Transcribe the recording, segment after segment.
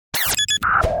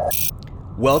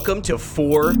Welcome to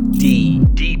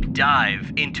 4D, deep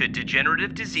dive into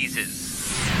degenerative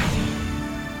diseases.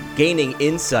 Gaining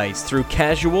insights through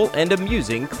casual and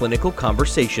amusing clinical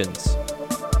conversations.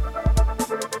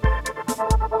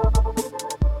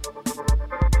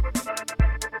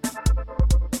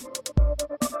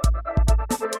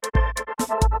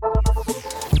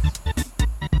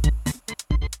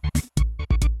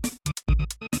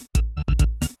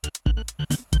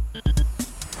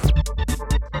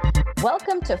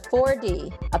 Welcome to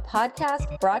 4D, a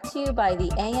podcast brought to you by the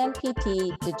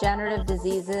ANPT Degenerative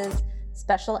Diseases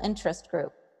Special Interest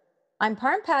Group. I'm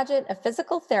Parm Paget, a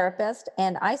physical therapist,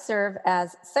 and I serve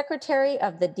as Secretary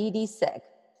of the DDSIG.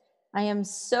 I am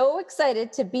so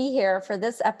excited to be here for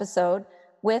this episode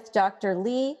with Dr.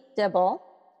 Lee Dibble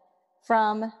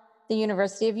from the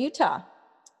University of Utah.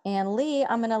 And Lee,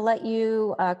 I'm going to let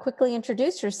you quickly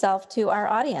introduce yourself to our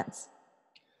audience.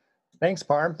 Thanks,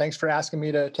 Parm. Thanks for asking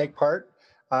me to take part.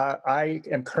 I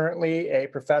am currently a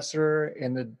professor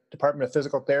in the Department of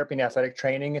Physical Therapy and Athletic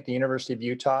Training at the University of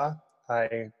Utah.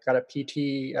 I got a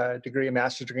PT degree, a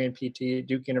master's degree in PT at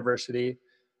Duke University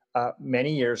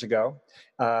many years ago,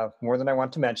 more than I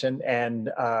want to mention. And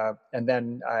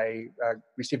then I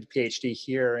received a PhD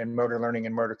here in motor learning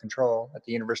and motor control at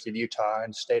the University of Utah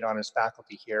and stayed on as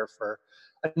faculty here for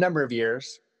a number of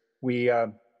years. We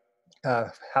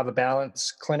have a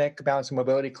balance and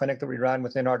mobility clinic that we run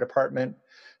within our department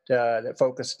that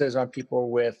focuses on people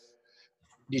with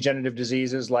degenerative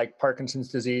diseases like Parkinson's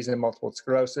disease and multiple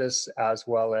sclerosis, as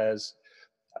well as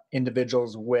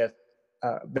individuals with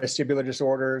vestibular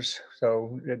disorders.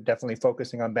 So definitely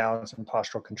focusing on balance and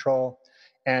postural control.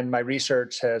 And my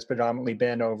research has predominantly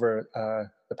been over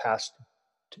the past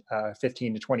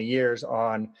 15 to 20 years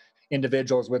on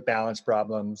individuals with balance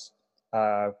problems,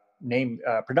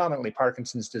 predominantly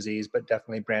Parkinson's disease, but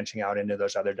definitely branching out into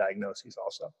those other diagnoses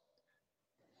also.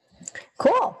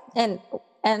 Cool.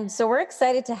 And so we're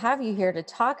excited to have you here to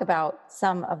talk about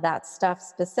some of that stuff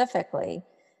specifically.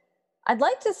 I'd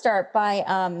like to start by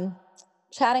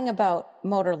chatting about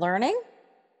motor learning.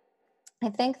 I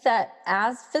think that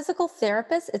as physical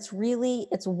therapists,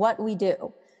 it's what we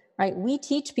do, right? We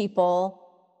teach people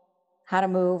how to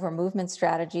move or movement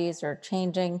strategies or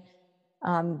changing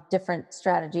different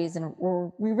strategies, and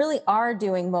we really are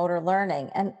doing motor learning.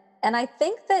 And I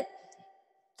think that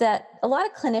a lot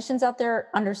of clinicians out there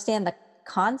understand the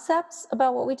concepts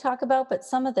about what we talk about, but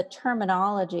some of the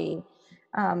terminology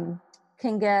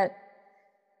can get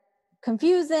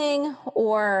confusing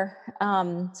or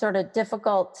sort of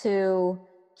difficult to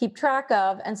keep track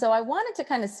of. And so I wanted to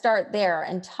kind of start there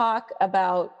and talk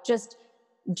about just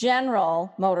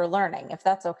general motor learning, if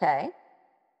that's okay.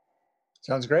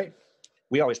 Sounds great.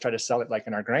 We always try to sell it like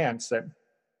in our grants that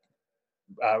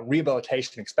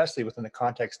rehabilitation, especially within the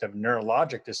context of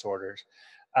neurologic disorders,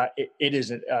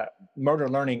 motor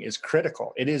learning is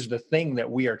critical. It is the thing that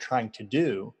we are trying to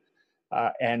do.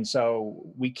 And so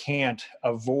we can't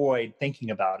avoid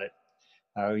thinking about it.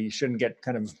 You shouldn't get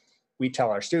we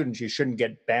tell our students, you shouldn't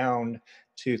get bound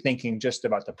to thinking just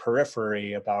about the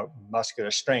periphery, about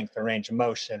muscular strength or range of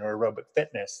motion or aerobic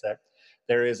fitness, that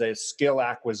there is a skill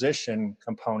acquisition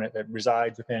component that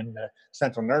resides within the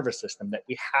central nervous system that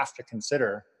we have to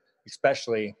consider,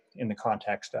 especially in the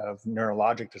context of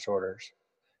neurologic disorders.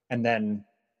 And then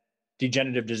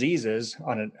degenerative diseases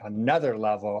on another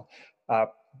level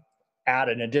add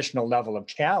an additional level of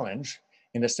challenge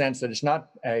in the sense that it's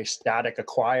not a static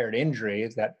acquired injury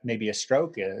that maybe a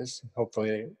stroke is,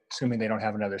 hopefully assuming they don't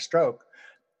have another stroke.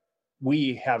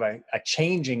 We have a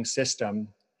changing system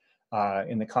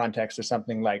in the context of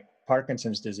something like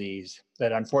Parkinson's disease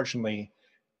that unfortunately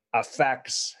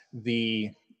affects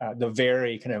the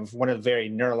very one of the very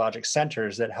neurologic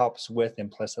centers that helps with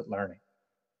implicit learning.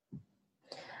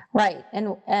 Right,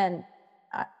 and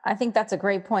I think that's a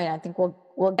great point. I think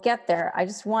we'll get there. I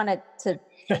just wanted to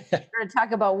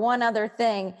talk about one other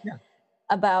thing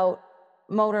about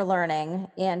motor learning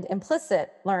and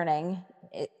implicit learning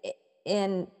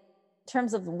in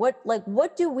terms of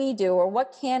what do we do or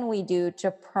what can we do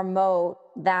to promote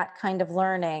that kind of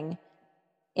learning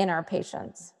in our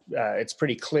patients? It's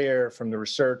pretty clear from the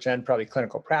research and probably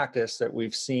clinical practice that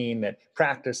we've seen that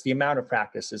the amount of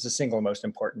practice is the single most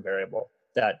important variable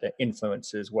that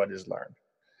influences what is learned.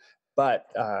 But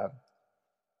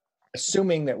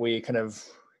assuming that we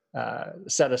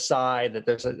set aside that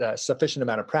there's a sufficient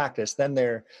amount of practice, then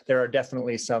there are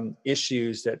definitely some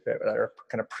issues that are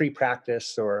kind of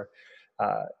pre-practice or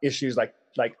issues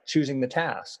like choosing the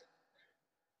task.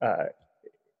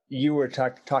 You were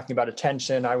talking about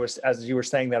attention. As you were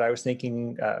saying that, I was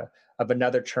thinking of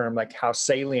another term, like how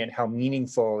salient, how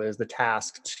meaningful is the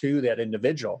task to that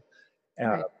individual.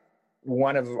 Right.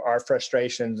 One of our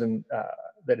frustrations and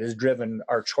that has driven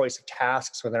our choice of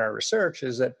tasks within our research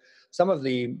is that some of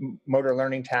the motor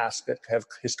learning tasks that have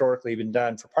historically been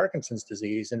done for Parkinson's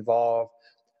disease involve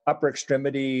upper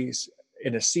extremities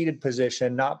in a seated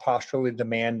position, not posturally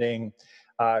demanding,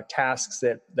 tasks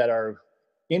that are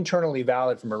internally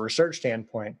valid from a research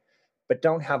standpoint, but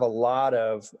don't have a lot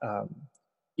of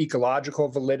ecological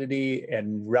validity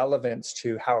and relevance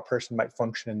to how a person might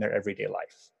function in their everyday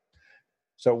life.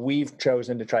 So we've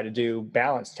chosen to try to do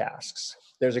balance tasks.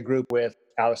 There's a group with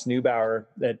Alice Neubauer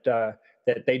that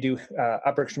they do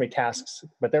upper extremity tasks,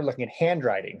 but they're looking at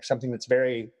handwriting, something that's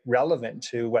very relevant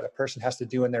to what a person has to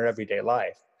do in their everyday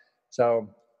life. So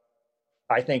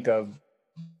I think of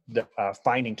the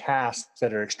finding tasks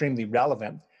that are extremely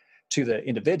relevant to the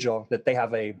individual, that they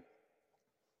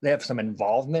have some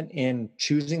involvement in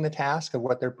choosing the task of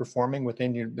what they're performing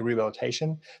within the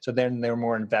rehabilitation. So then they're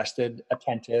more invested,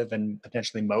 attentive, and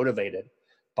potentially motivated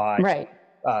by Right.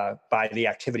 the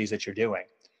activities that you're doing.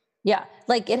 Yeah.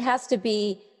 Like it has to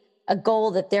be a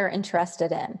goal that they're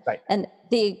interested in. Right. And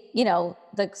the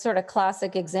sort of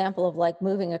classic example of like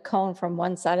moving a cone from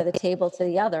one side of the table to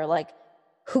the other, like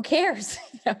who cares?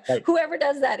 Right. Whoever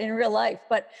does that in real life.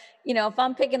 But, if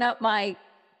I'm picking up my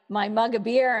mug of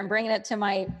beer and bringing it to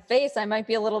my face, I might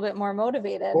be a little bit more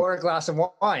motivated. Or a glass of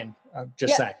wine,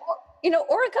 just saying.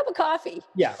 Or a cup of coffee.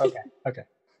 Yeah, okay.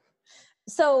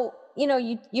 So,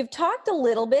 you've talked a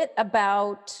little bit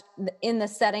about in the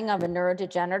setting of a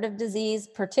neurodegenerative disease,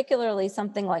 particularly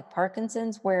something like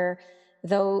Parkinson's, where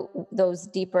those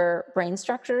deeper brain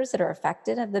structures that are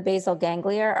affected of the basal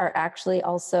ganglia are actually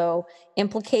also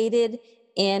implicated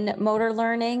in motor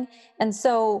learning. And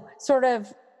so sort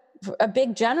of a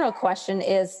big general question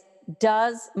is,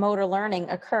 does motor learning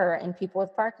occur in people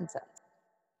with Parkinson's?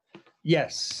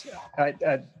 Yes.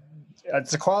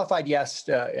 It's a qualified yes,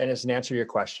 and it's an answer to your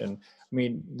question. I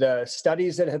mean, the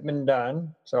studies that have been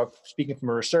done, so speaking from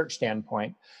a research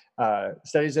standpoint,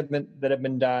 studies that have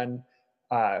been done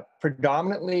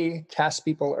predominantly test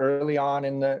people early on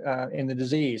in the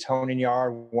disease,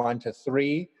 Hoehn-Yahr 1 to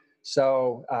 3.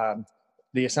 So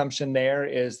the assumption there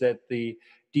is that the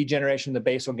degeneration of the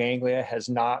basal ganglia has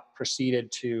not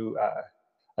proceeded to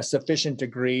a sufficient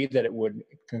degree that it would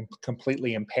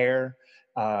completely impair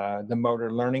the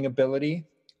motor learning ability.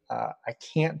 I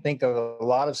can't think of a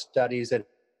lot of studies that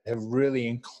have really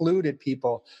included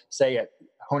people, say at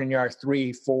Hoehn-Yahr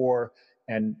 3, 4,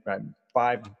 and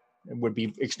 5 would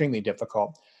be extremely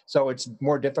difficult. So it's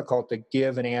more difficult to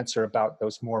give an answer about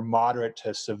those more moderate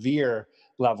to severe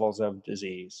levels of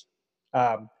disease.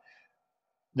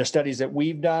 The studies that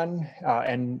we've done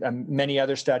and many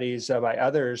other studies by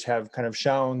others have kind of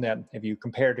shown that if you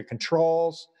compare to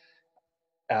controls,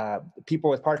 people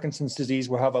with Parkinson's disease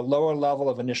will have a lower level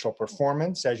of initial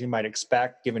performance, as you might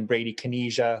expect, given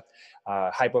bradykinesia,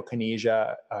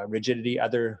 hypokinesia, rigidity,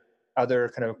 other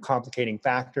kind of complicating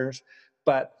factors.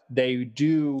 But they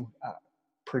do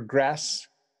progress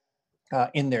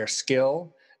in their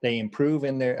skill. They improve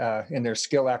in their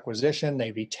skill acquisition.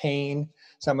 They retain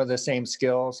some of the same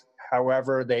skills.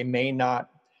 However, they may not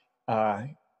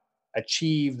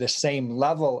achieve the same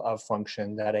level of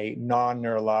function that a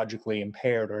non-neurologically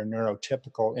impaired or a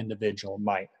neurotypical individual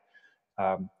might.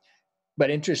 But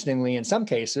interestingly, in some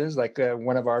cases, like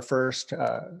one of our first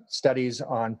studies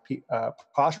on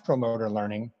postural motor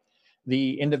learning,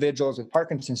 the individuals with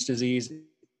Parkinson's disease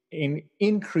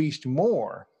increased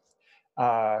more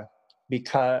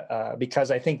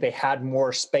because I think they had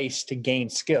more space to gain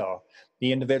skill.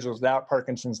 The individuals without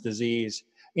Parkinson's disease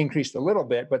increased a little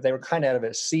bit, but they were kind of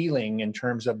at a ceiling in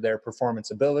terms of their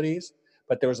performance abilities.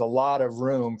 But there was a lot of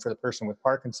room for the person with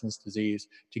Parkinson's disease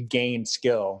to gain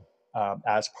skill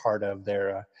as part of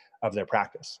their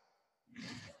practice.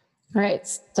 Right.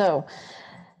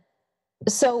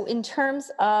 So in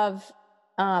terms of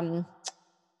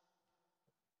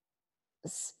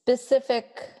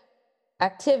specific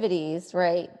activities,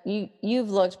 right? You've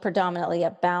looked predominantly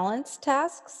at balance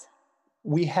tasks.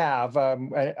 We have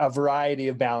a variety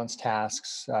of balance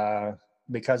tasks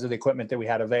because of the equipment that we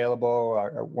had available.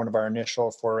 One of our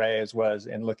initial forays was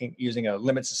in using a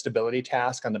limits of stability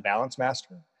task on the Balance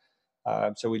Master.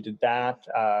 So we did that.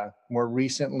 More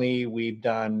recently, we've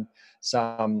done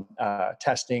some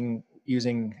testing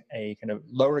using a kind of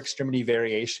lower extremity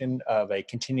variation of a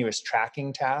continuous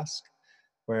tracking task,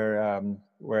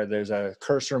 where there's a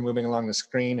cursor moving along the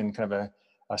screen and kind of a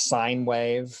sine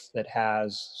wave that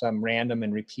has some random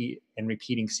and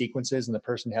repeating sequences, and the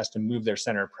person has to move their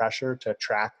center of pressure to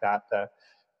track that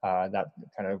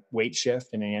kind of weight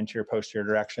shift in an anterior posterior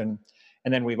direction.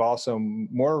 And then we've also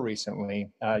more recently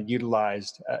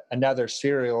utilized another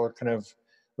serial kind of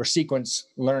or sequence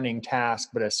learning task,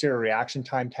 but a serial reaction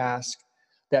time task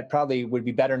that probably would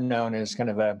be better known as kind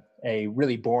of a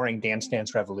really boring Dance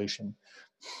Dance Revolution.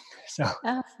 So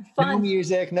no Fun.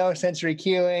 music, no sensory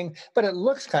cueing, but it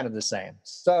looks kind of the same.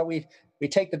 So we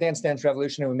take the Dance Dance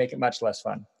Revolution and we make it much less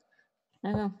fun.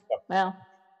 Oh, well,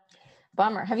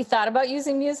 bummer. Have you thought about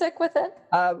using music with it?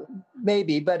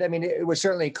 Maybe, but I mean, it would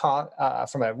certainly,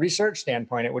 from a research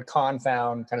standpoint, it would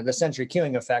confound kind of the sensory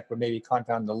cueing effect, would maybe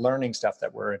confound the learning stuff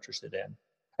that we're interested in.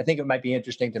 I think it might be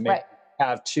interesting to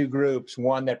have two groups,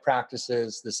 one that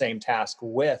practices the same task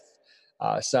with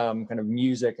some kind of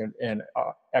music and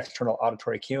external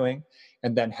auditory cueing,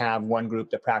 and then have one group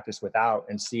that practice without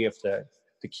and see if the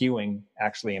cueing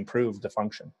actually improves the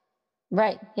function.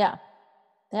 Right. Yeah.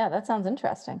 Yeah, that sounds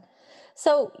interesting.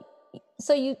 So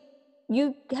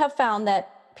you have found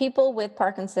that people with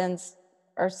Parkinson's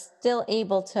are still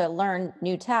able to learn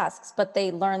new tasks, but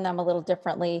they learn them a little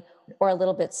differently or a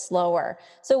little bit slower.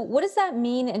 So what does that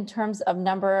mean in terms of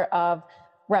number of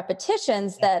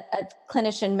repetitions that a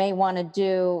clinician may want to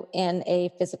do in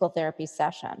a physical therapy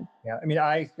session? Yeah, I mean,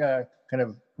 I kind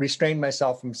of restrained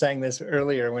myself from saying this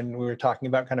earlier when we were talking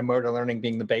about kind of motor learning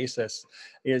being the basis,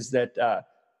 is that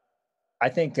I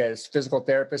think as physical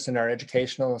therapists in our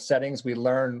educational settings, we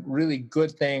learn really good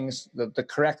things, the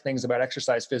correct things about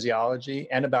exercise physiology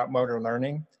and about motor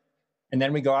learning. And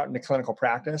then we go out into clinical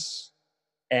practice,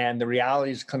 and the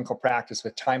realities of clinical practice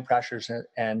with time pressures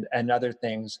and other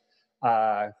things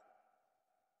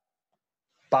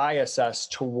bias us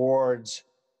towards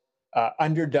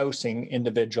underdosing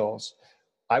individuals.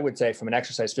 I would say from an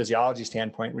exercise physiology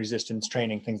standpoint, resistance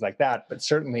training, things like that, but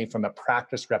certainly from a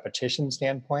practice repetition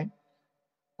standpoint.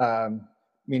 I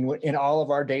mean, in all of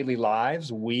our daily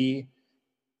lives, we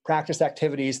practice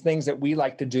activities, things that we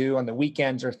like to do on the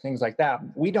weekends or things like that.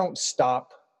 We don't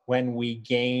stop when we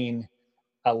gain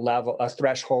a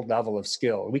threshold level of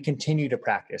skill. We continue to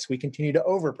practice. We continue to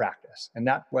over practice. And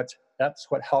that's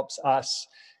what helps us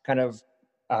kind of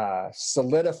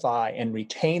solidify and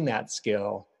retain that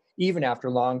skill even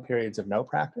after long periods of no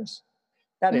practice.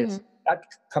 That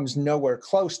comes nowhere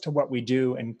close to what we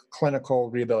do in clinical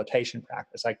rehabilitation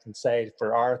practice. I can say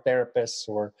for our therapists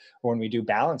or when we do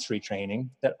balance retraining,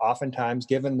 that oftentimes,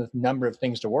 given the number of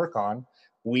things to work on,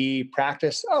 we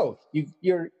practice,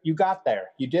 you got there.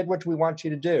 You did what we want you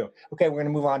to do. Okay, we're going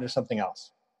to move on to something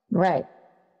else. Right.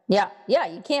 Yeah. Yeah.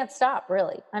 You can't stop,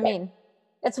 really. I mean,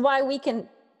 it's why we can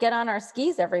get on our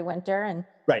skis every winter and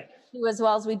do as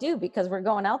well as we do, because we're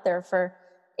going out there for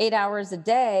 8 hours a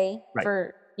day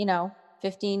for,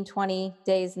 15, 20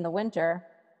 days in the winter.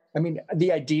 I mean,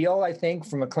 the ideal, I think,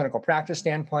 from a clinical practice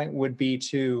standpoint would be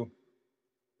to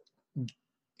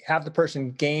have the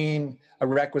person gain a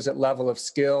requisite level of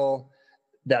skill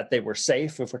that they were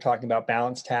safe, if we're talking about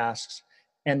balance tasks,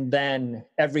 and then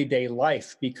everyday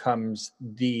life becomes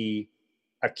the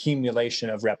accumulation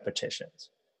of repetitions.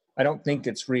 I don't think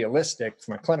it's realistic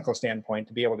from a clinical standpoint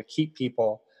to be able to keep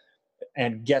people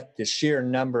and get the sheer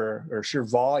number or sheer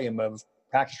volume of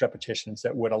practice repetitions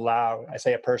that would allow, I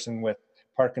say, a person with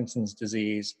Parkinson's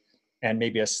disease and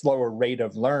maybe a slower rate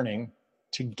of learning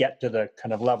to get to the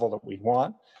kind of level that we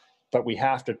want. But we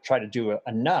have to try to do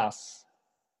enough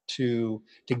to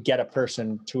get a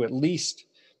person to at least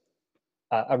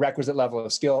a requisite level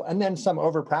of skill, and then some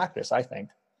over practice, I think.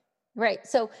 Right.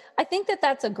 So I think that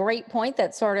that's a great point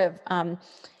that sort of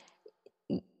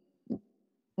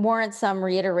warrants some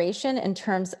reiteration in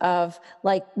terms of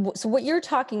so what you're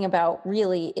talking about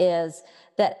really is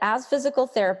that as physical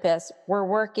therapists,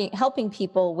 we're helping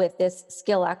people with this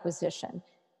skill acquisition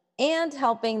and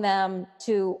helping them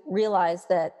to realize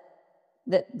that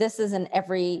this is an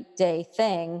everyday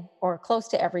thing or close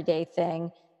to everyday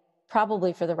thing,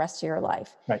 probably for the rest of your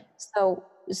life. Right.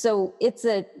 So it's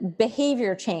a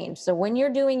behavior change. So when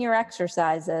you're doing your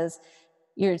exercises,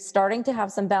 you're starting to have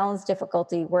some balance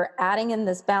difficulty. We're adding in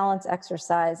this balance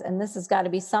exercise, and this has got to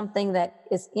be something that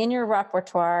is in your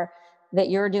repertoire that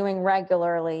you're doing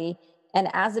regularly. And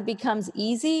as it becomes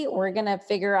easy, we're going to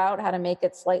figure out how to make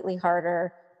it slightly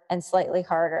harder and slightly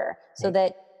harder so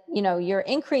that, you're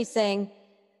increasing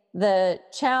the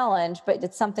challenge, but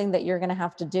it's something that you're going to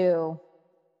have to do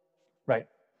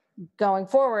going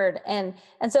forward. And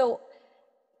so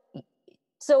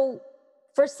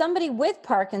for somebody with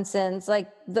Parkinson's,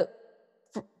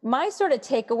 my sort of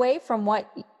takeaway from what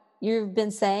you've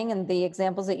been saying and the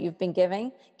examples that you've been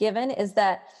given is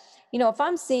that, if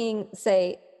I'm seeing,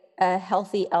 say, a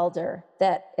healthy elder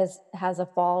that has a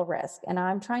fall risk, and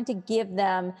I'm trying to give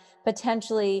them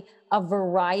potentially a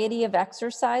variety of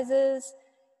exercises,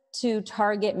 to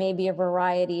target maybe a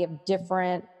variety of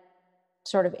different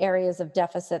sort of areas of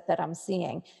deficit that I'm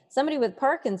seeing. Somebody with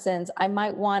Parkinson's, I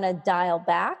might want to dial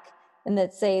back and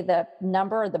that say the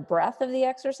number or the breadth of the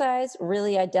exercise,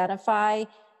 really identify,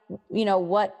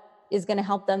 what is going to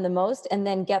help them the most, and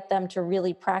then get them to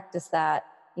really practice that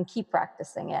and keep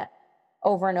practicing it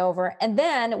over and over. And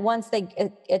then once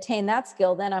they attain that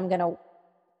skill, then I'm going to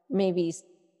maybe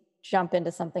jump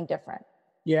into something different.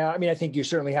 Yeah, I mean, I think you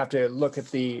certainly have to look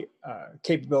at the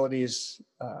capabilities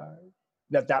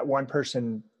that one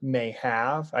person may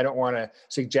have. I don't want to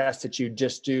suggest that you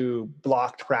just do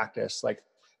blocked practice, like,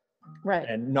 right,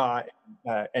 and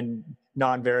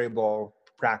non-variable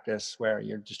practice where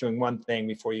you're just doing one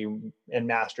thing and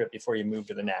master it before you move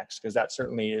to the next, because that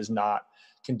certainly is not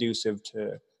conducive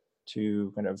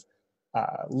to kind of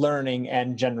learning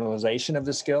and generalization of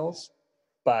the skills.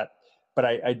 But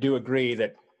I do agree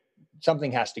that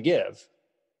something has to give.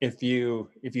 If you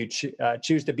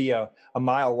choose to be a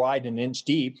mile wide and an inch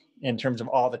deep in terms of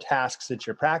all the tasks that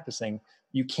you're practicing,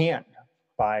 you can't,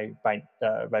 by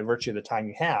virtue of the time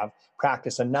you have,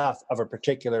 practice enough of a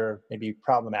particular maybe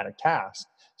problematic task.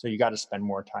 So you got to spend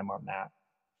more time on that.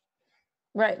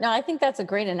 Right. No, I think that's a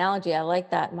great analogy. I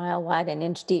like that, mile wide and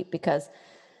inch deep, because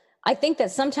I think that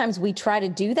sometimes we try to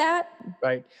do that.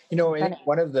 Right.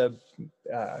 One of the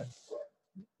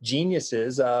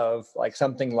geniuses of like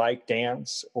something like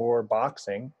dance or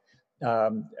boxing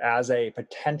as a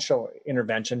potential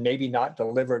intervention, maybe not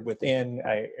delivered within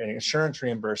an insurance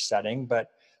reimbursed setting, but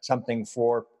something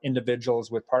for individuals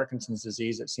with Parkinson's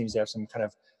disease that seems to have some kind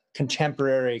of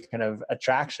contemporary kind of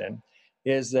attraction,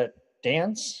 is that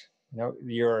dance,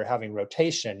 you're having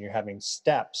rotation, you're having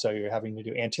steps, so you're having to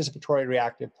do anticipatory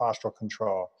reactive postural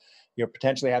control. You're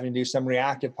potentially having to do some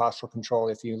reactive postural control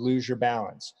if you lose your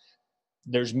balance.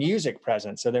 There's music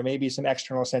present, so there may be some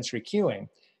external sensory cueing.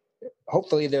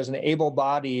 Hopefully there's an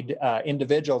able-bodied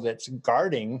individual that's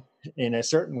guarding in a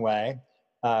certain way,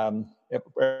 or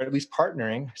at least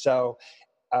partnering. So,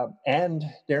 and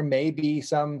there may be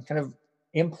some kind of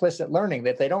implicit learning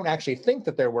that they don't actually think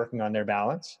that they're working on their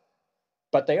balance,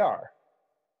 but they are.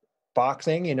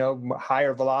 Boxing,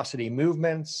 higher velocity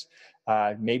movements,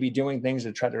 maybe doing things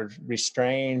to try to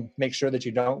make sure that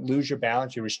you don't lose your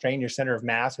balance. You restrain your center of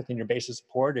mass within your base of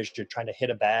support as you're trying to hit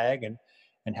a bag and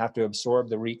have to absorb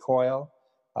the recoil.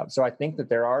 So I think that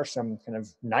there are some kind of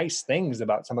nice things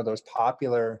about some of those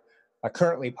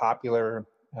currently popular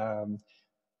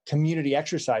community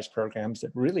exercise programs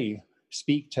that really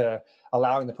speak to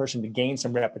allowing the person to gain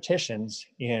some repetitions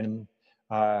in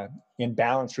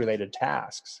balance-related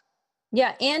tasks.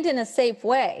 Yeah, and in a safe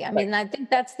way. I mean, I think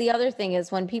that's the other thing,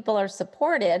 is when people are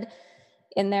supported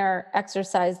in their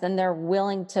exercise, then they're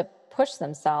willing to push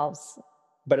themselves.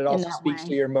 But it also speaks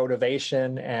to your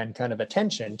motivation and kind of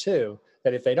attention too,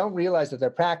 that if they don't realize that they're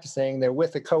practicing, they're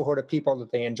with a cohort of people that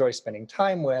they enjoy spending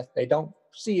time with, they don't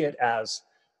see it as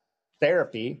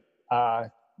therapy,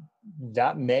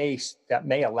 that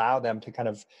may allow them to kind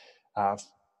of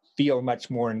feel much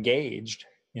more engaged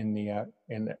in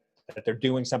that they're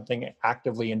doing something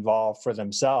actively involved for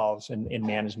themselves in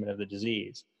management of the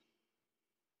disease.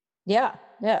 Yeah,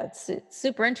 it's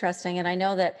super interesting. And I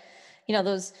know that,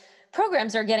 those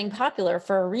programs are getting popular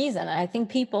for a reason. I think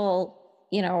people,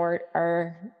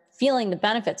 are feeling the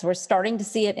benefits. We're starting to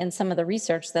see it in some of the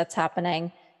research that's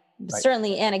happening. Right.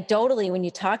 Certainly anecdotally, when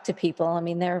you talk to people, I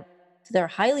mean, they're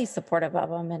highly supportive of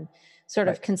them and sort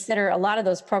of consider a lot of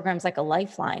those programs like a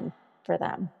lifeline for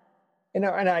them.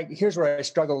 Here's where I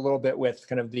struggle a little bit with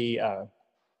kind of the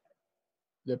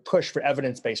push for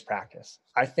evidence-based practice.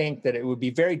 I think that it would be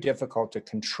very difficult to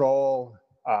control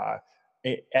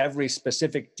every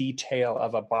specific detail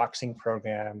of a boxing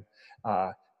program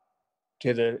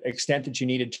to the extent that you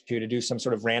needed to do some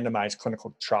sort of randomized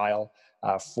clinical trial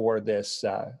for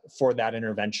that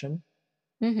intervention.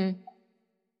 Mm-hmm.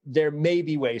 There may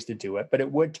be ways to do it, but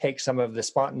it would take some of the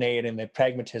spontaneity and the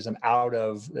pragmatism out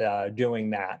of doing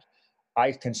that.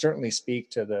 I can certainly speak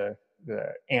to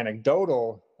the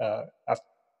anecdotal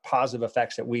positive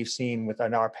effects that we've seen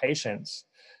within our patients,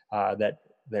 that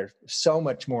they're so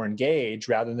much more engaged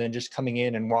rather than just coming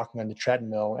in and walking on the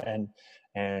treadmill and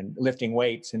lifting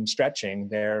weights and stretching.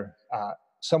 They're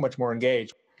so much more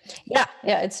engaged. Yeah,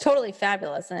 it's totally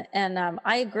fabulous. And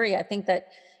I agree. I think that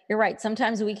you're right.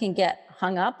 Sometimes we can get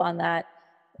hung up on that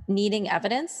needing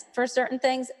evidence for certain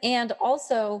things. And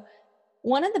also,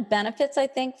 one of the benefits, I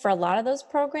think, for a lot of those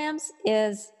programs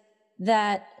is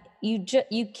that you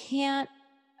can't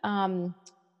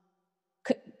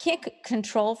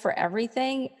control for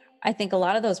everything, I think a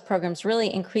lot of those programs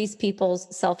really increase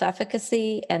people's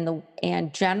self-efficacy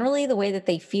and generally the way that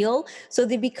they feel. So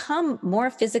they become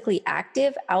more physically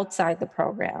active outside the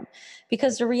program.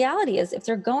 Because the reality is, if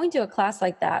they're going to a class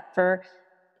like that for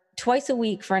twice a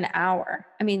week for an hour,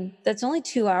 I mean, that's only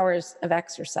 2 hours of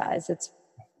exercise. It's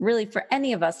really, for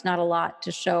any of us, not a lot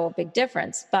to show a big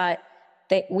difference, but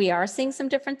we are seeing some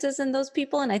differences in those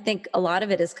people. And I think a lot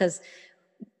of it is because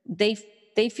they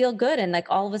they feel good, and like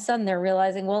all of a sudden they're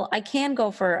realizing, well, I can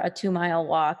go for a 2 mile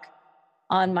walk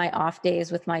on my off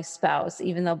days with my spouse,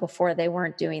 even though before they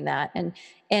weren't doing that. And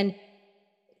and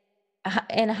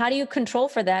how do you control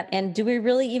for that? And do we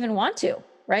really even want to?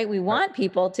 Right? We Right. want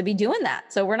people to be doing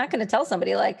that, so we're not going to tell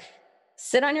somebody like,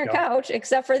 sit on your No, couch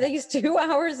except for these 2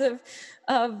 hours of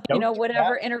don't do that.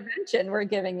 whatever intervention we're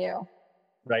giving you.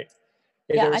 Right.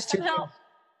 Yeah, I There's two somehow things.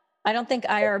 I don't think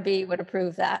IRB would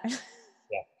approve that.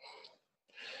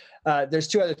 Yeah. There's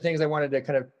two other things I wanted to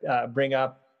kind of bring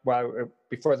up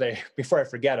before I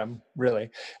forget them. Really,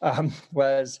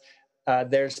 was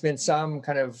there's been some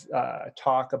kind of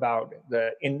talk about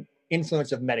the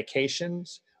influence of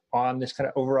medications on this kind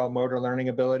of overall motor learning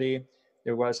ability.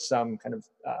 There was some kind of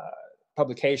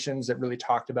publications that really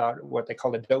talked about what they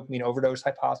call the dopamine overdose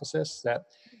hypothesis, that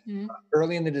Mhm.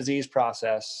 early in the disease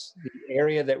process, the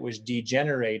area that was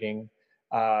degenerating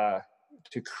uh,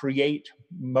 to create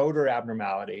motor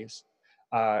abnormalities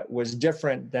was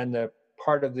different than the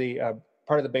part of the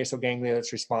basal ganglia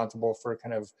that's responsible for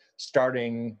kind of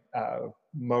starting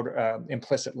motor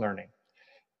implicit learning.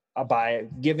 By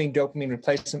giving dopamine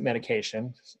replacement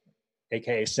medication,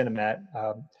 aka Sinemet,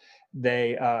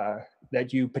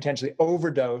 that you potentially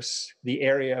overdose the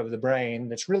area of the brain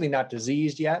that's really not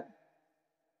diseased yet,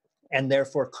 and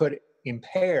therefore could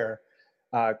impair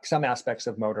some aspects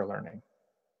of motor learning.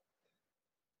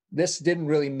 This didn't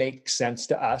really make sense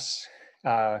to us.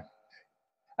 I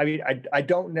mean, I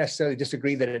don't necessarily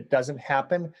disagree that it doesn't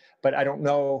happen, but I don't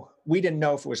know, we didn't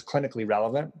know if it was clinically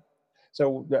relevant.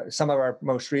 So some of our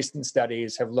most recent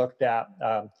studies have looked at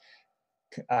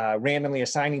randomly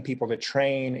assigning people to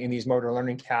train in these motor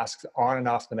learning tasks on and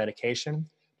off the medication,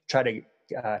 try to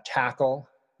tackle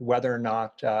whether or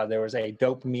not there was a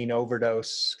dopamine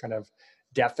overdose kind of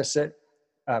deficit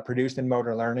produced in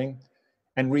motor learning.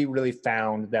 And we really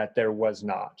found that there was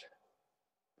not.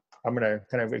 I'm going to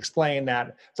kind of explain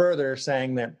that further,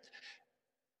 saying that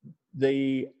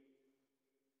the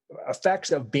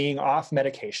effects of being off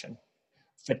medication,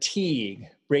 fatigue,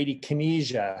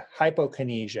 bradykinesia,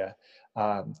 hypokinesia,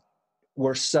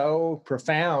 were so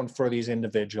profound for these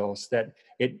individuals that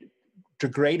it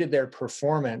degraded their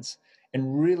performance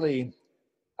and really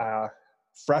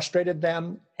frustrated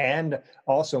them, and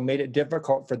also made it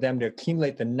difficult for them to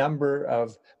accumulate the number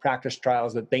of practice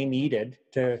trials that they needed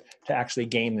to actually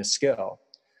gain the skill.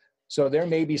 So there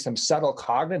may be some subtle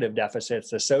cognitive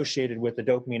deficits associated with the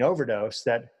dopamine overdose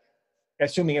that,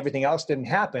 assuming everything else didn't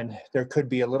happen, there could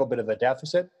be a little bit of a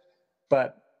deficit.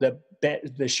 But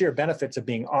the sheer benefits of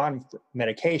being on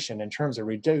medication in terms of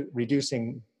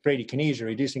reducing bradykinesia,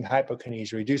 reducing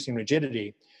hypokinesia, reducing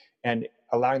rigidity, and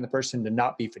allowing the person to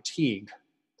not be fatigued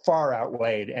far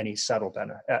outweighed any subtle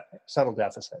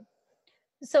deficit.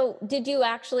 So did you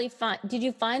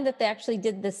find that they actually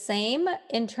did the same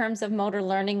in terms of motor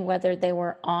learning, whether they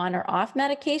were on or off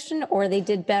medication, or they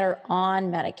did better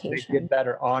on They medication? did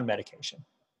better on medication.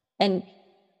 And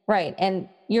right, and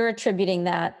you're attributing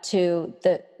that to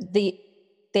they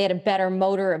had a better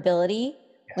motor ability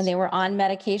when Yes. they were on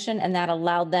medication, and that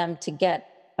allowed them to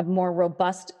get a more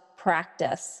robust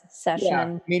practice Yeah, session.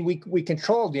 I mean, we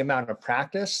controlled the amount of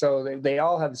practice, so they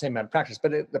all have the same amount of practice,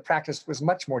 but the practice was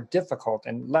much more difficult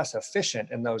and less efficient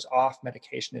in those off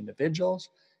medication individuals.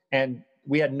 And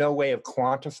we had no way of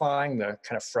quantifying the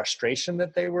kind of frustration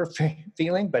that they were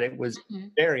feeling, but it was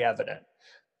Mhm. very evident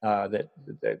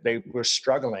that they were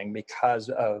struggling because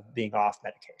of being off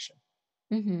medication.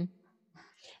 Mhm.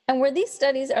 And were these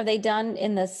studies, are they done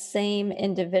in the same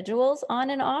individuals on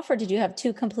and off, or did you have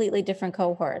two completely different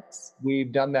cohorts?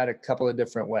 We've done that a couple of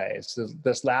different ways.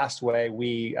 This last way,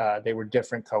 they were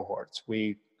different cohorts.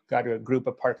 We got a group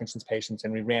of Parkinson's patients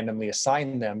and we randomly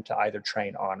assigned them to either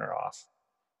train on or off.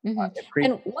 Hmm. Pre-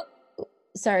 And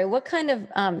what kind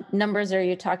of numbers are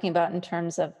you talking about in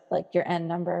terms of like your N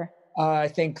number? I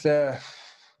think the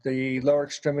lower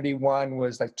extremity one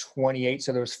was like 28,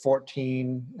 so there was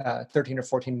 14, 13 or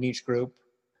 14 in each group.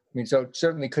 I mean, so it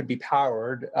certainly could be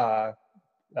powered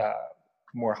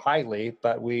more highly,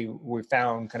 but we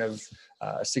found kind of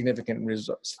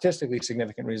statistically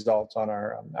significant results on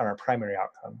our primary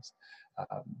outcomes.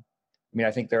 mean,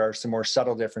 I think there are some more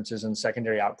subtle differences in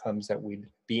secondary outcomes that we'd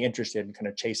be interested in kind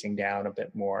of chasing down a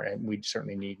bit more, and we'd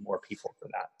certainly need more people for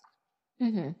that.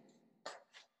 Mm-hmm.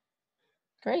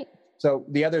 Great. So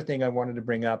the other thing I wanted to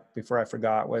bring up before I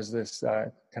forgot was this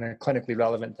kind of clinically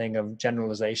relevant thing of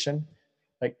generalization,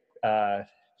 like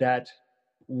that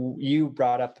you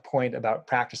brought up the point about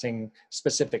practicing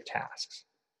specific tasks.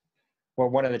 Well,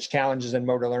 one of the challenges in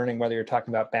motor learning, whether you're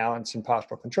talking about balance and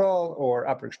postural control or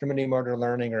upper extremity motor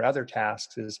learning or other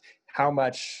tasks, is how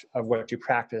much of what you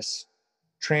practice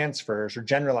transfers or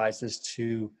generalizes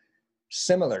to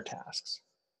similar tasks.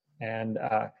 And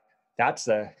I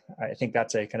think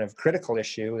that's a kind of critical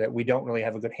issue that we don't really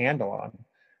have a good handle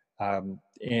on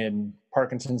in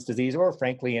Parkinson's disease, or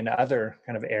frankly in other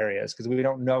kind of areas, because we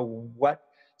don't know what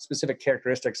specific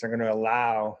characteristics are going to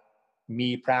allow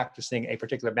me practicing a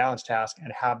particular balance task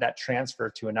and have that transfer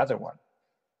to another one.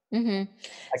 Mm-hmm.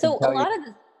 So a lot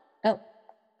of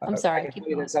I'm sorry. I can tell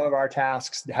you that some of our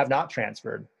tasks have not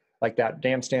transferred, like that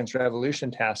dance dance revolution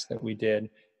task that we did.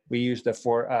 We used the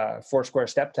four square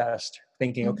step test,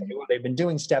 thinking, okay, well, they've been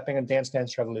doing stepping and dance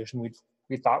dance revolution.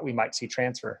 We thought we might see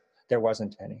transfer. There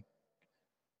wasn't any.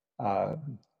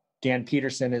 Dan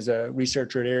Peterson is a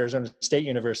researcher at Arizona State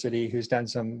University who's done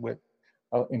some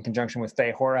in conjunction with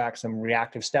Faye Horak, some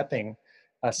reactive stepping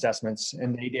assessments,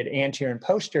 and they did anterior and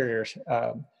posterior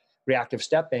reactive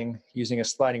stepping using a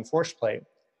sliding force plate.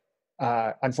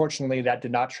 Unfortunately, that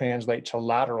did not translate to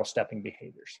lateral stepping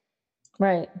behaviors.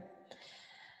 Right.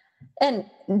 And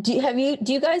do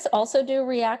you guys also do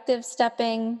reactive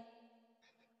stepping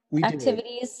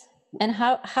activities? And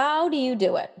how do you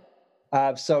do it?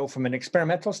 So from an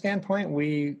experimental standpoint,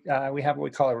 we have what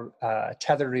we call a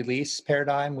tether release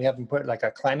paradigm. We have them put like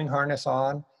a climbing harness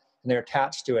on, and they're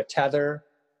attached to a tether.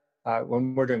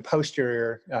 When we're doing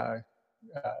posterior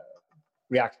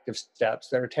reactive steps,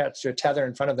 they're attached to a tether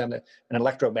in front of them, an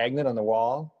electromagnet on the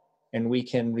wall, and we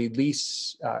can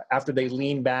release, after they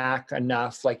lean back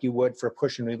enough like you would for a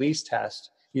push and release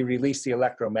test, you release the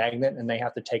electromagnet and they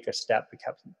have to take a step to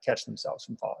catch themselves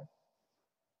from falling.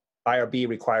 IRB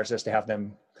requires us to have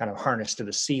them kind of harnessed to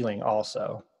the ceiling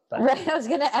also. Right, I was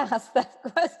going to ask that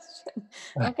question.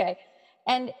 Okay,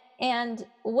 and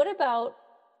what about?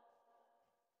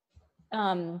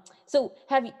 So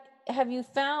have you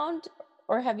found,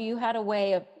 or have you had a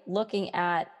way of looking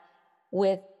at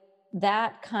with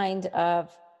that kind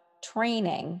of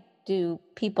training? Do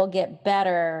people get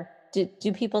better? Do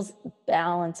people's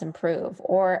balance improve,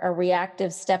 or a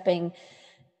reactive stepping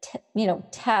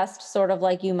test, sort of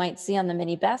like you might see on the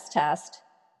mini best test?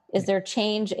 Is there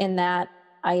change in that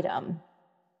item?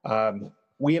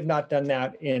 We have not done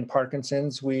that in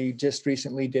Parkinson's. We just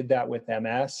recently did that with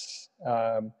MS.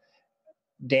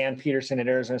 Dan Peterson at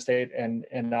Arizona State and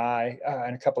I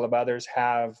and a couple of others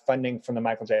have funding from the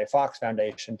Michael J. Fox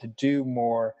Foundation to do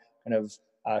more kind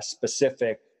of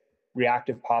specific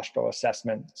reactive postural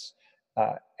assessments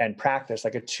and practice,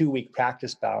 like a 2-week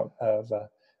practice bout of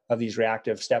these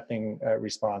reactive stepping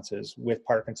responses with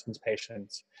Parkinson's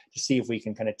patients to see if we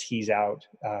can kind of tease out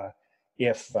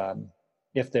if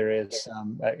there is,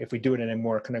 if we do it in a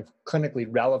more kind of clinically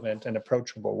relevant and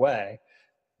approachable way,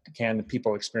 can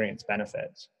people experience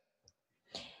benefits?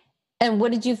 And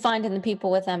what did you find in the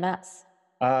people with MS?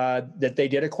 That they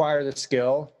did acquire the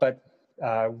skill, but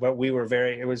we were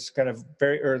it was kind of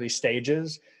very early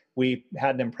stages. We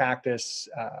had them practice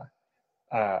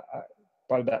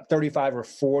probably about 35 or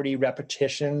 40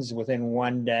 repetitions within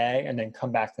one day, and then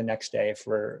come back the next day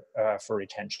for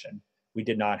retention. We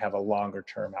did not have a longer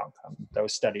term outcome.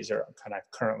 Those studies are kind of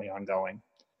currently ongoing.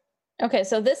 Okay,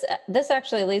 so this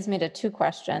actually leads me to 2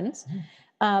 questions.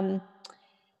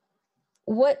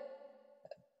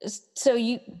 So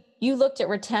you looked at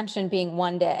retention being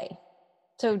 1 day.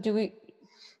 So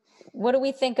what do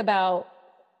we think about,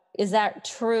 is that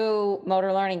true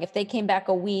motor learning? If they came back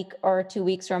a week or 2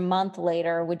 weeks or a month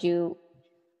later, would you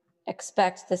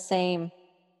expect the same?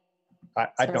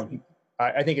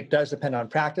 I think it does depend on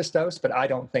practice dose, but I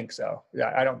don't think so.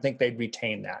 I don't think they'd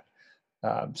retain that.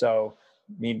 So,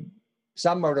 I mean,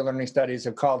 some motor learning studies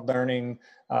have called learning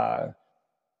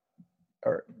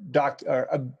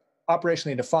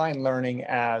operationally defined learning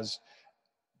as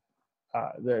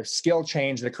the skill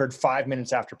change that occurred 5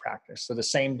 minutes after practice. So the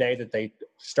same day that they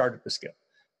started the skill.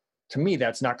 To me,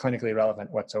 that's not clinically relevant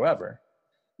whatsoever.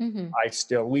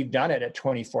 Mm-hmm. We've done it at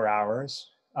 24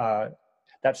 hours.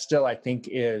 That still, I think,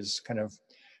 is kind of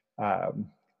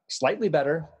slightly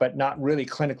better, but not really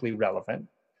clinically relevant.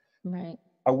 Right.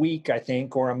 A week, I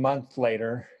think, or a month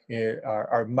later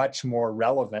are much more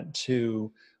relevant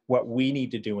to what we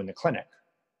need to do in the clinic.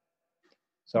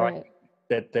 So right.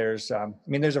 that there's,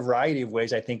 there's a variety of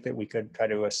ways I think that we could try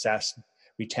to assess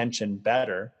retention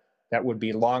better. That would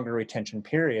be longer retention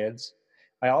periods.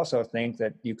 I also think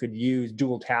that you could use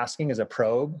dual tasking as a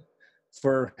probe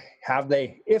for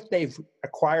if they've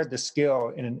acquired the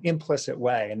skill in an implicit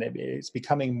way and it's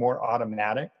becoming more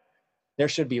automatic, there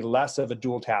should be less of a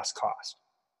dual task cost.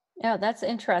 Oh, that's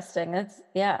interesting.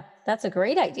 That's a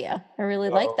great idea. I really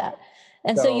like that.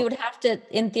 And so you would have to,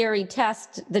 in theory,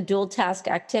 test the dual task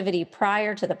activity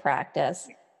prior to the practice,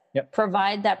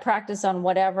 provide that practice on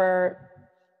whatever,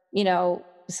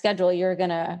 schedule you're going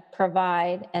to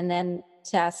provide, and then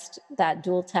test that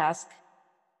dual task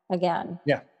again.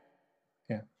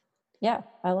 Yeah,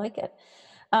 I like it.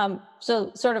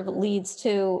 So sort of leads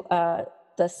to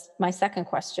my second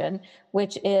question,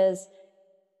 which is,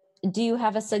 do you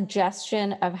have a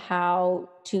suggestion of how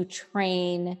to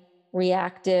train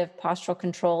reactive postural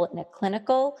control in a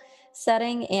clinical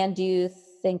setting? And do you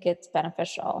think it's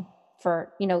beneficial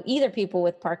for, either people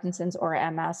with Parkinson's or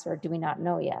MS, or do we not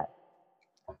know yet?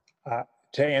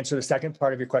 To answer the second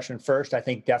part of your question first, I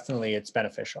think definitely it's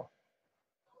beneficial.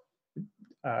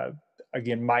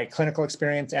 Again, my clinical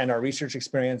experience and our research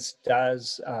experience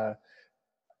does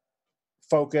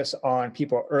focus on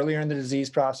people earlier in the disease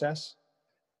process.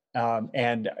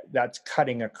 And that's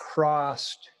cutting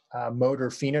across motor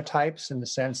phenotypes, in the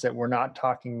sense that we're not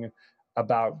talking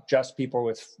about just people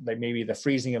with maybe the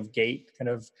freezing of gait kind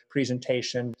of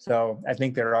presentation. So I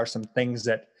think there are some things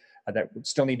that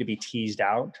still need to be teased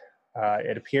out.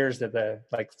 It appears that the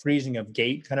freezing of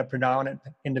gait kind of predominant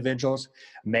individuals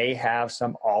may have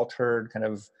some altered kind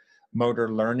of motor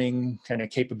learning kind of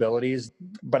capabilities.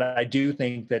 But I do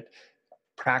think that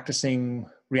practicing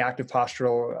reactive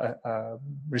postural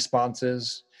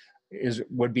responses is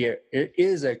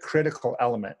a critical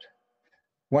element.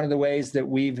 One of the ways that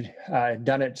we've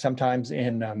done it sometimes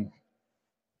in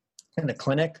the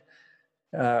clinic,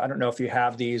 I don't know if you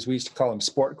have these, we used to call them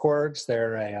sport cords.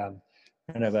 They're a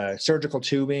kind of a surgical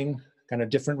tubing, kind of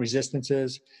different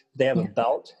resistances. They have a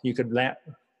belt. You could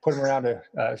put them around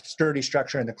a sturdy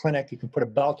structure in the clinic. You can put a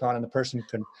belt on and the person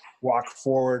can walk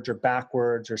forwards or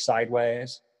backwards or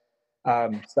sideways.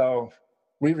 So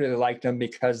we really liked them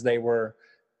because they were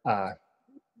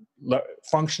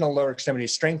functional lower extremity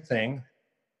strengthening.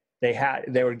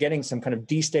 They were getting some kind of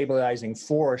destabilizing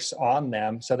force on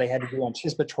them. So they had to do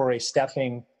anticipatory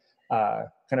stepping,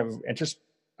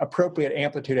 appropriate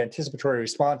amplitude anticipatory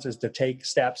responses to take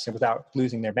steps without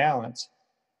losing their balance.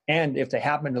 And if they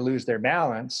happen to lose their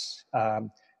balance,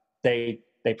 they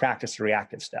practice a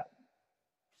reactive step.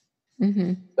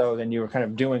 Mm-hmm. So then you were kind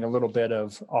of doing a little bit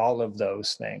of all of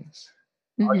those things.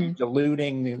 Mm-hmm. Are you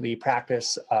diluting the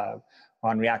practice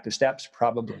on reactive steps?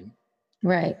 Probably.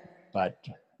 Right. But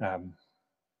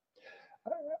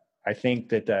I think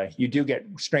that you do get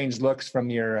strange looks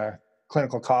from your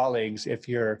clinical colleagues if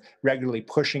you're regularly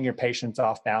pushing your patients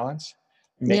off balance.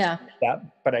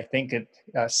 But I think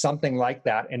something like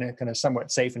that in a kind of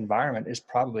somewhat safe environment is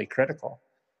probably critical.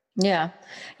 Yeah,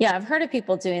 I've heard of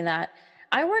people doing that.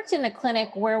 I worked in a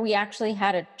clinic where we actually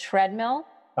had a treadmill.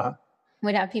 Uh-huh.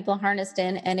 We'd have people harnessed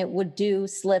in, and it would do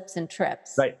slips and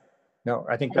trips. Right. No,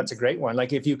 I think that's a great one.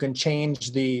 Like if you can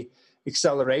change the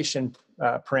acceleration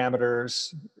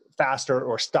parameters faster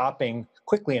or stopping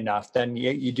quickly enough, then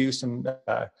you do some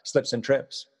slips and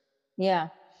trips. Yeah.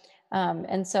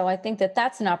 And so I think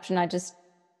that's an option.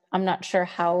 I'm not sure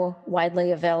how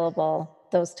widely available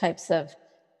those types of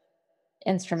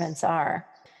instruments are.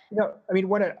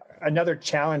 Another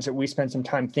challenge that we spend some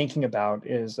time thinking about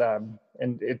is, and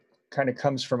it kind of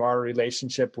comes from our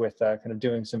relationship with kind of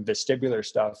doing some vestibular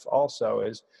stuff also,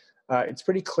 is it's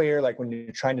pretty clear, like when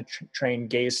you're trying to train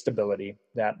gaze stability,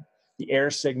 that the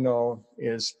air signal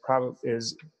is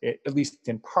at least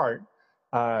in part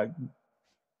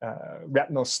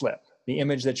retinal slip. The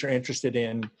image that you're interested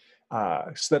in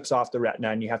slips off the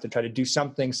retina, and you have to try to do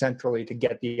something centrally to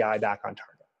get the eye back on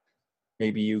target.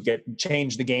 Maybe you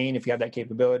change the gain if you have that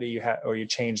capability, or you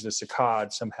change the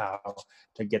saccade somehow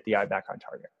to get the eye back on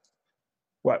target.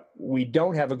 What we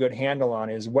don't have a good handle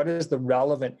on is what is the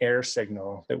relevant air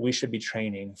signal that we should be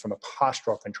training from a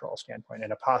postural control standpoint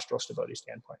and a postural stability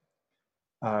standpoint.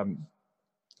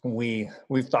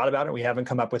 We've thought about it. We haven't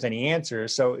come up with any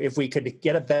answers. So if we could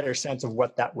get a better sense of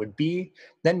what that would be,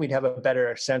 then we'd have a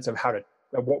better sense of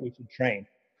what we should train.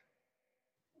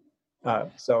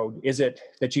 So is it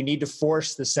that you need to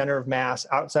force the center of mass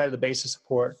outside of the base of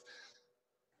support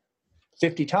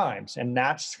 50 times? And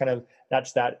that's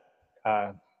that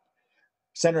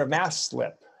center of mass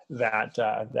slip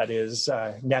that is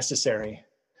necessary.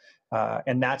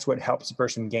 And that's what helps a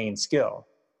person gain skill.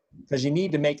 Because you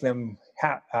need to make them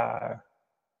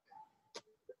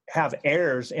have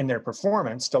errors in their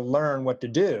performance to learn what to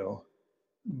do,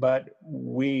 but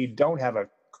we don't have a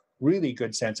really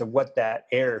good sense of what that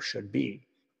error should be.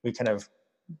 We kind of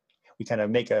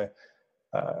make a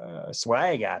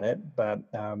swag at it, but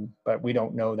we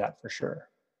don't know that for sure.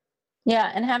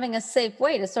 Yeah, and having a safe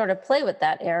way to sort of play with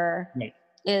that error Right.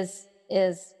 is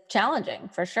challenging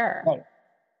for sure. Right.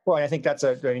 Well, I think that's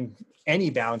any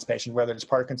balance patient, whether it's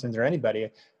Parkinson's or anybody,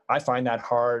 I find that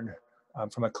hard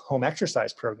from a home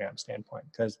exercise program standpoint,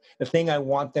 because the thing I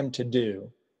want them to do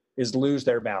is lose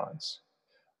their balance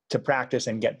to practice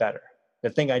and get better. The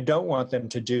thing I don't want them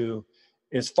to do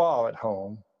is fall at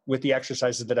home with the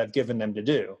exercises that I've given them to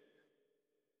do.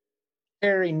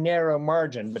 Very narrow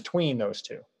margin between those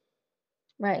two.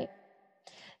 Right.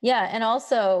 Yeah. And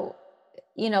also,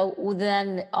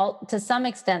 then to some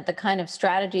extent, the kind of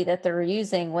strategy that they're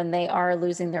using when they are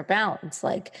losing their balance,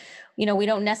 like, we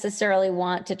don't necessarily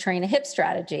want to train a hip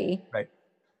strategy. Right.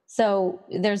 So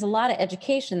there's a lot of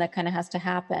education that kind of has to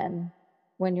happen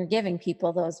when you're giving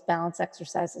people those balance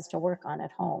exercises to work on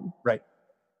at home. Right.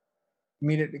 I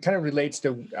mean, it kind of relates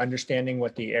to understanding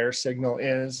what the air signal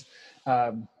is.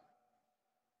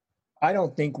 I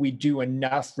don't think we do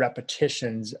enough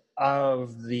repetitions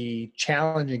of the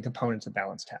challenging components of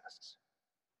balance tasks.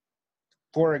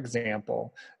 For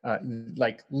example,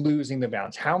 like losing the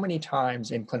balance. How many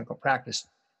times in clinical practice,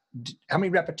 how many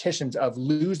repetitions of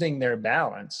losing their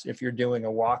balance if you're doing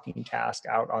a walking task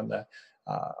out on a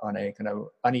kind of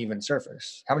uneven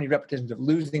surface? How many repetitions of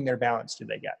losing their balance do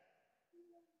they get?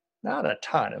 Not a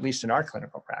ton, at least in our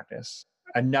clinical practice.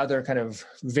 Another kind of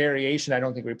variation I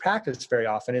don't think we practice very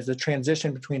often is the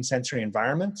transition between sensory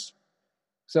environments.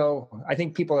 So I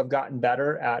think people have gotten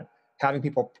better at having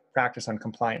people practice on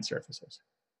compliant surfaces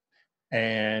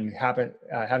and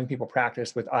having people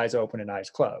practice with eyes open and eyes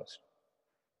closed,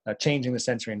 changing the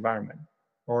sensory environment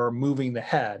or moving the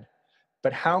head.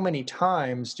 But how many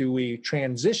times do we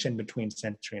transition between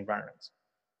sensory environments?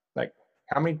 Like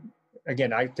how many,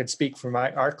 again, I could speak from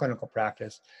our clinical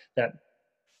practice that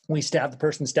we have the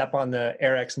person step on the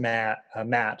AirX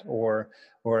mat or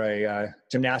a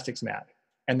gymnastics mat,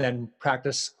 and then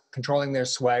practice controlling their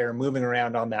sway or moving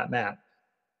around on that mat.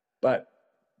 But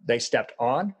they stepped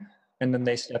on and then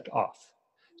they stepped off.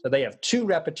 So they have 2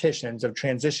 repetitions of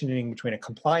transitioning between a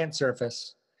compliant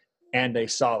surface and a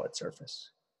solid surface.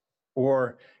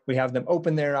 Or we have them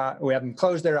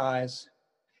close their eyes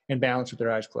and balance with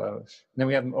their eyes closed. And then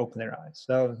we have them open their eyes.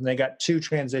 So they got 2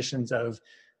 transitions of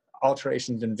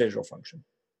alterations in visual function.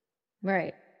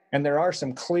 Right. And there are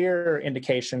some clear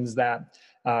indications that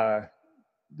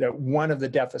that one of the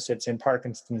deficits in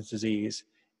Parkinson's disease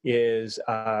is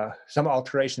some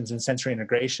alterations in sensory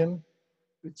integration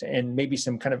and maybe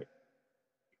some kind of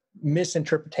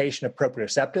misinterpretation of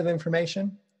proprioceptive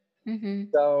information. Mm-hmm.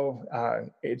 So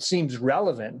it seems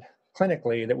relevant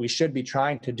clinically that we should be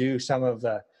trying to do some of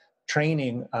the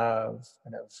training of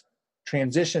kind of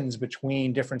transitions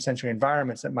between different sensory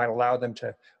environments that might allow them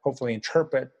to hopefully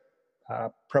interpret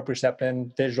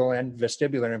proprioceptive, visual, and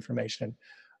vestibular information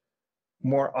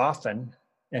more often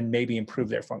and maybe improve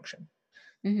their function.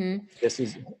 Mm-hmm. This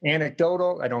is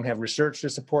anecdotal. I don't have research to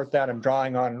support that. I'm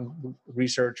drawing on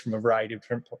research from a variety of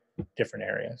different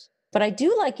areas. But I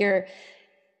do like your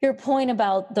point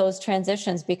about those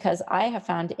transitions, because I have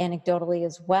found anecdotally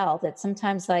as well that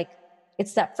sometimes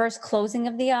it's that first closing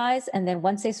of the eyes, and then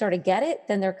once they sort of get it,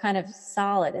 then they're kind of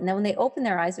solid. And then when they open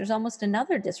their eyes, there's almost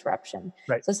another disruption.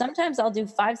 Right. So sometimes I'll do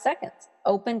 5 seconds,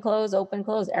 open, close,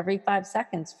 every 5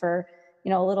 seconds for,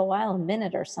 a little while, a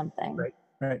minute or something.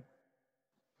 Right.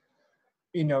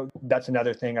 That's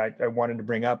another thing I wanted to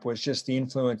bring up was just the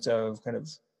influence of kind of,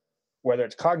 whether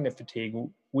it's cognitive fatigue,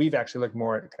 we've actually looked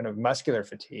more at kind of muscular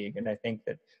fatigue. And I think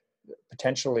that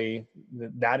potentially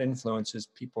that influences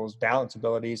people's balance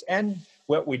abilities. And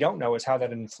what we don't know is how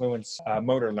that influences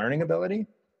motor learning ability.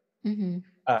 Mm-hmm.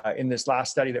 In this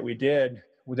last study that we did,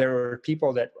 there were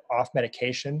people that off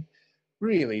medication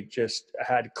really just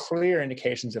had clear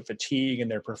indications of fatigue in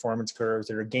their performance curves.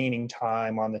 They were gaining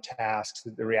time on the tasks,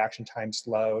 the reaction time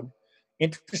slowed.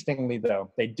 Interestingly,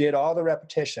 though, they did all the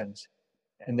repetitions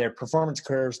and their performance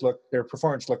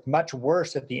looked much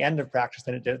worse at the end of practice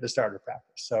than it did at the start of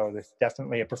practice. So there's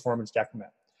definitely a performance decrement.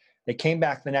 They came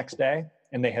back the next day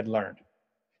and they had learned.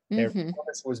 Their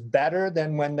performance was better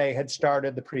than when they had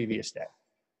started the previous day,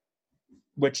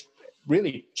 which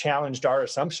really challenged our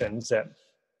assumptions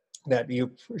that you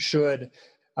should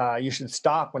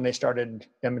stop when they started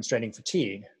demonstrating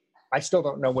fatigue. I still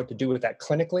don't know what to do with that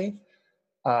clinically.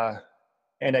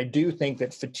 And I do think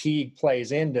that fatigue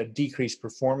plays into decreased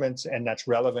performance, and that's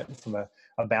relevant from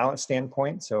a balance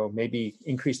standpoint. So maybe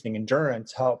increasing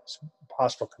endurance helps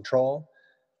postural control,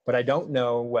 but I don't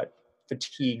know what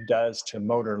fatigue does to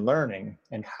motor learning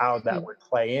and how that would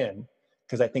play in,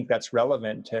 because I think that's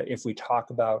relevant to if we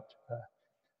talk about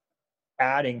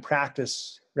adding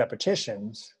practice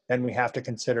repetitions, then we have to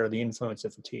consider the influence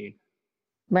of fatigue.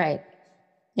 Right.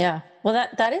 Yeah. Well,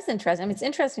 that is interesting. I mean, it's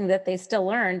interesting that they still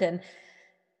learned, and,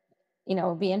 you know,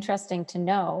 it'd be interesting to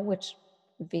know, which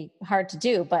would be hard to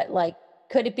do, but like,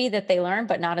 could it be that they learned,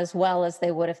 but not as well as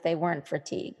they would if they weren't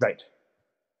fatigued? Right.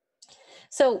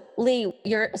 So Lee,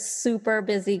 you're a super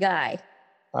busy guy.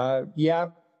 Yeah,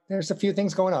 there's a few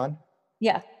things going on.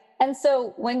 Yeah. And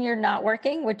so when you're not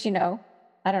working, which, you know,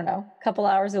 I don't know, a couple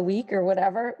hours a week or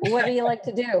whatever, what do you like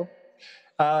to do?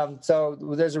 So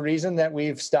there's a reason that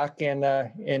we've stuck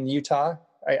in Utah.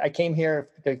 I came here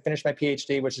to finish my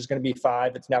PhD, which is going to be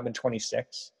 5. It's now been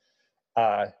 26.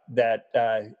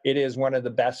 That it is one of the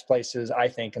best places, I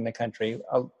think, in the country,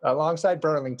 alongside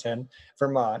Burlington,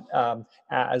 Vermont,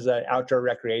 as an outdoor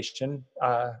recreation,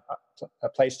 a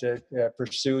place to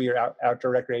pursue your outdoor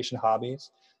recreation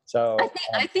hobbies. So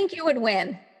I think you would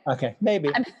win. Okay, maybe.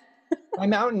 My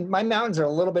mountains are a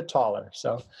little bit taller,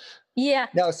 so. Yeah.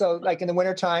 No, so like in the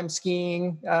wintertime,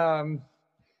 skiing, and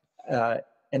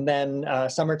then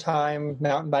summertime,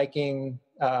 mountain biking,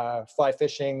 fly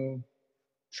fishing,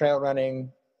 trail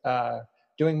running,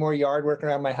 doing more yard work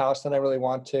around my house than I really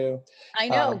want to. I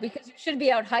know, because you should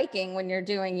be out hiking when you're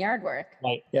doing yard work.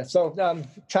 Right. Yeah. So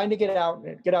trying to get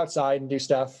outside and do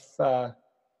stuff.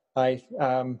 I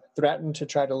threatened to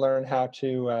try to learn how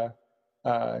to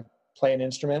play an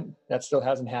instrument. That still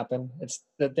hasn't happened. It's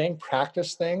the dang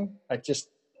practice thing. I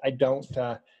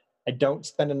don't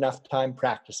spend enough time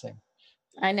practicing.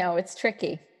 I know, it's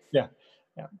tricky. Yeah.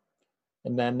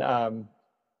 And then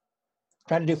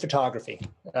trying to do photography.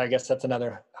 I guess that's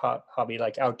another hobby,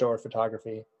 like outdoor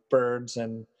photography, birds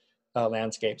and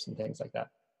landscapes and things like that.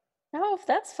 Oh,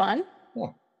 that's fun.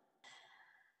 Yeah.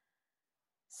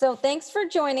 So thanks for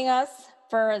joining us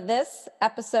for this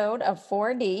episode of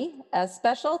 4D. A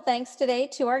special thanks today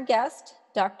to our guest,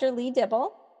 Dr. Lee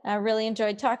Dibble. I really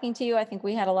enjoyed talking to you. I think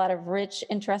we had a lot of rich,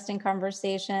 interesting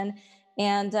conversation,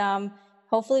 and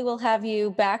hopefully we'll have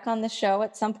you back on the show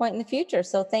at some point in the future.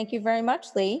 So thank you very much,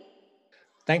 Lee.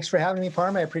 Thanks for having me,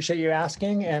 Parm. I appreciate you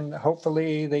asking, and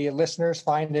hopefully the listeners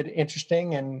find it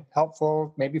interesting and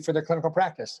helpful, maybe for their clinical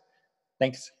practice.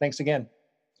 Thanks again.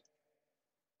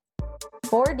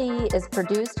 4D is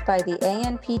produced by the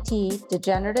ANPT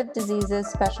Degenerative Diseases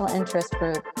Special Interest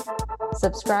Group.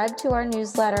 Subscribe to our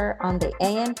newsletter on the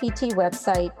ANPT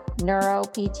website,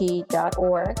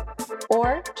 neuropt.org,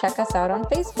 or check us out on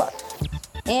Facebook.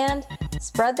 And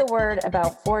spread the word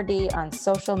about 4D on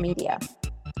social media.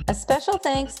 A special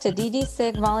thanks to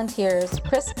DD-SIG volunteers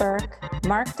Chris Burke,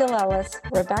 Mark DeLellis,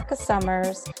 Rebecca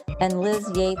Summers, and Liz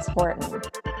Yates Horton.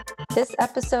 This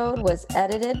episode was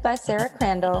edited by Sarah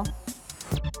Crandall.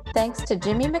 Thanks to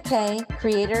Jimmy McKay,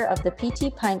 creator of the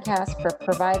PT Pintcast, for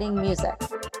providing music.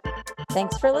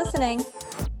 Thanks for listening.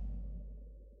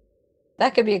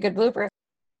 That could be a good blooper.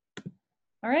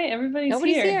 All right, Nobody's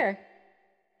here.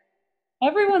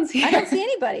 Everyone's here. I don't see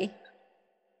anybody.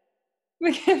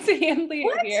 Mackenzie and Lee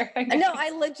are here. No, I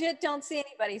legit don't see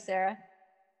anybody, Sarah.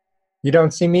 You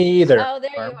don't see me either. Oh, there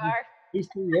you are. We see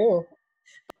you.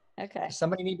 Okay. Does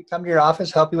somebody need to come to your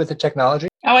office, help you with the technology?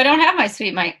 Oh, I don't have my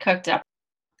sweet mic hooked up.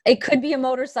 It could be a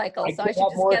motorcycle, so I should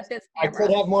just get this camera. I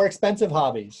could have more expensive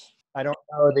hobbies. I don't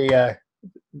know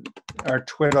our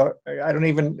Twitter. I don't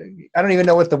even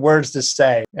know what the words to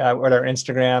say. What our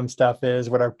Instagram stuff is,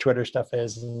 what our Twitter stuff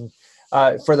is, and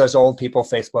for those old people,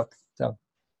 Facebook. So.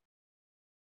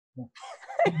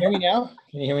 Can you hear me now?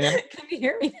 Can you hear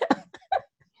me now?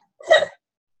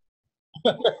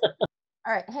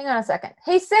 All right, hang on a second.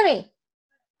 Hey, Simi,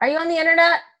 are you on the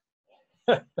internet?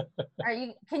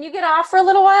 Can you get off for a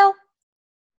little while?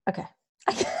 Okay.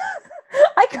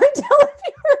 I couldn't tell if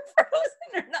you were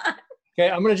frozen or not. Okay,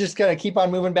 I'm gonna keep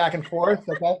on moving back and forth,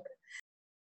 okay?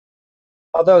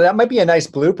 Although that might be a nice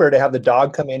blooper to have the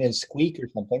dog come in and squeak or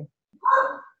something.